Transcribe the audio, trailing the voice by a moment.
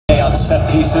on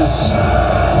set pieces.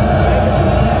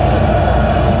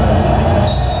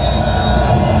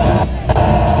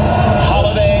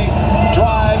 Holiday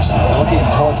drives, looking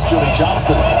towards Julie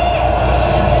Johnston.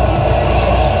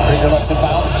 Krieger lets it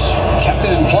bounce, kept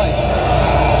it in play.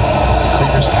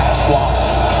 Krieger's pass blocked.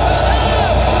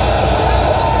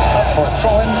 Up for a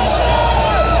throw-in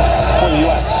for the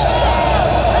U.S.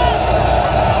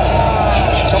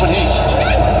 Tobin Heath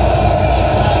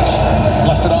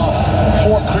left it off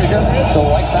for Krieger. The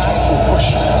right back will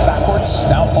push backwards.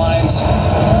 Now finds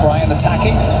Brian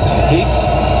attacking. Heath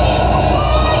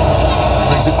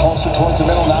brings it closer towards the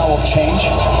middle. Now will change.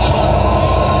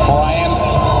 Brian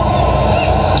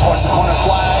towards the corner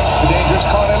flag. The dangerous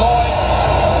Carly Lloyd.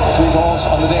 3 goals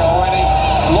on the day already.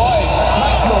 Lloyd,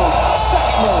 nice move.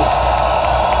 Second move.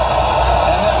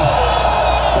 And then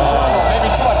the third one. Maybe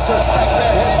too much to expect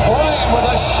there. Here's Brian with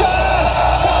a shot.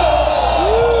 Tipped over.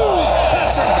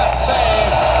 That's her best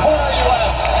save.